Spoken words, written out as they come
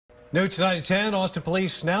New tonight at 10, Austin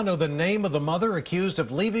police now know the name of the mother accused of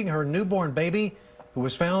leaving her newborn baby who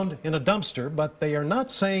was found in a dumpster, but they are not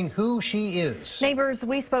saying who she is. Neighbors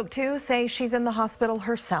we spoke to say she's in the hospital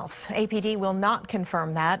herself. APD will not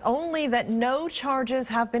confirm that, only that no charges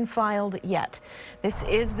have been filed yet. This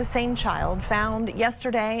is the same child found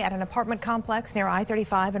yesterday at an apartment complex near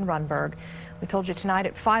I-35 in Runberg. We told you tonight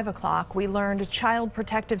at 5 o'clock we learned Child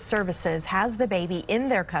Protective Services has the baby in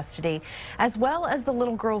their custody, as well as the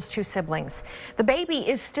little girl's two siblings. The baby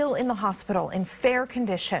is still in the hospital in fair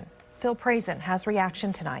condition. Phil Prazen has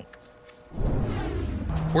reaction tonight.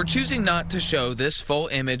 We're choosing not to show this full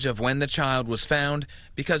image of when the child was found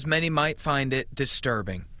because many might find it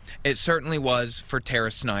disturbing. It certainly was for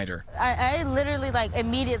Tara Snyder. I literally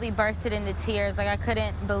immediately bursted into tears. I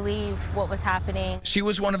couldn't believe what was happening. She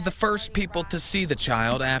was one of the first people to see the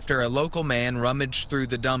child after a local man rummaged through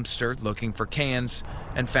the dumpster looking for cans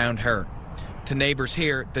and found her. To neighbors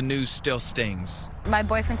here, the news still stings. My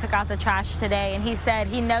boyfriend took out the trash today, and he said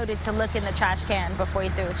he noted to look in the trash can before he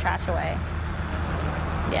threw his trash away.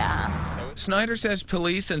 Yeah. Snyder says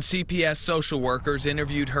police and CPS social workers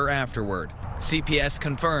interviewed her afterward. CPS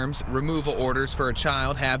confirms removal orders for a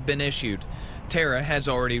child have been issued. Tara has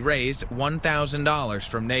already raised $1,000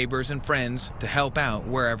 from neighbors and friends to help out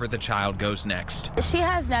wherever the child goes next. She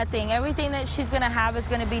has nothing. Everything that she's going to have is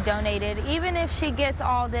going to be donated. Even if she gets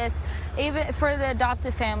all this, even for the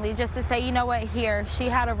adoptive family, just to say, you know what, here, she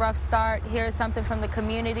had a rough start. Here's something from the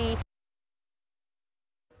community.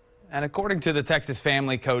 And according to the Texas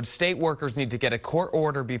Family Code, state workers need to get a court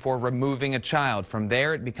order before removing a child. From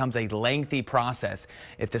there, it becomes a lengthy process.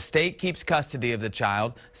 If the state keeps custody of the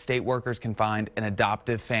child, state workers can find an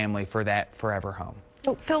adoptive family for that forever home.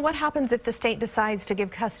 So, Phil, what happens if the state decides to give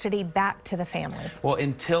custody back to the family? Well,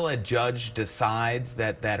 until a judge decides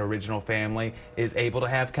that that original family is able to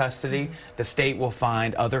have custody, the state will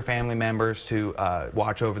find other family members to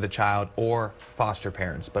watch over the child or foster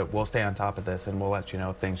parents. But we'll stay on top of this and we'll let you know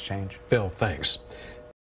if things change. Phil, thanks.